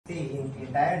See, in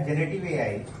entire generative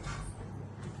AI,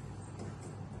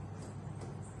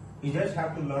 you just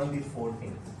have to learn these 4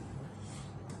 things.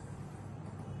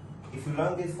 If you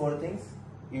learn these 4 things,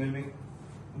 you will be in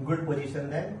good position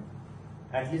than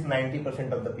at least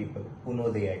 90% of the people who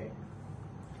know the AI.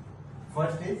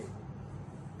 First is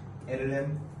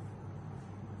LLM.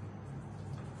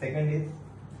 Second is,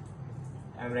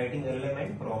 I am writing LLM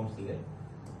and prompts here.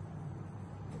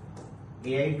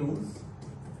 AI tools,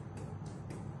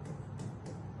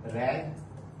 RAG,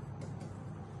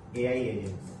 AI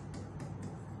agents.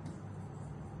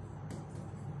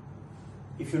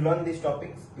 If you learn these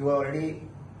topics, you are already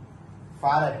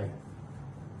far ahead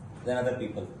than other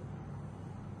people.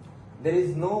 There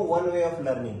is no one way of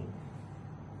learning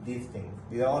these things.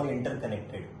 These are all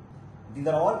interconnected. These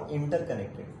are all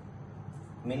interconnected.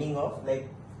 Meaning of, like,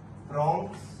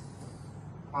 prompts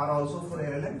are also for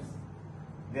LLMs,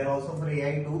 they are also for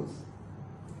AI tools,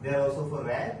 they are also for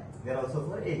RAG, they are also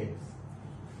for agents.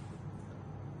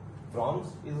 Prompts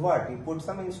is what? You put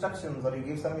some instructions or you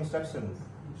give some instructions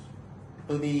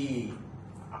to the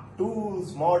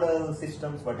tools, models,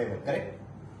 systems, whatever, correct?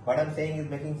 What I am saying is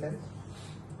making sense?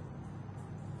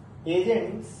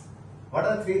 Agents, what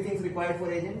are the 3 things required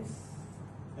for agents?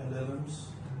 LLMs,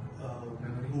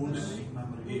 tools,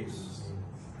 memory.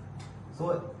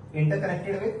 So,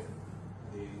 interconnected with?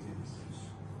 The agents.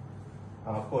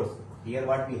 Of course, here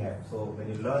what we have. So, when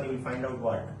you learn, you will find out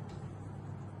what?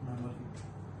 Memory.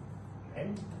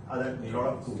 And other lot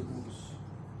of tools.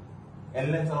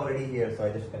 LLMs are already here, so I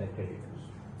just connected it.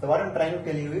 So, what I am trying to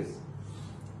tell you is,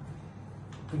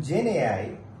 to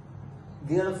GenAI,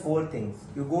 these are the 4 things.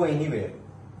 You go anywhere.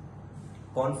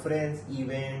 Conference,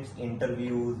 events,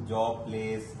 interviews, job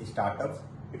place, startups,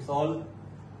 it's all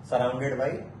surrounded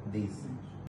by these.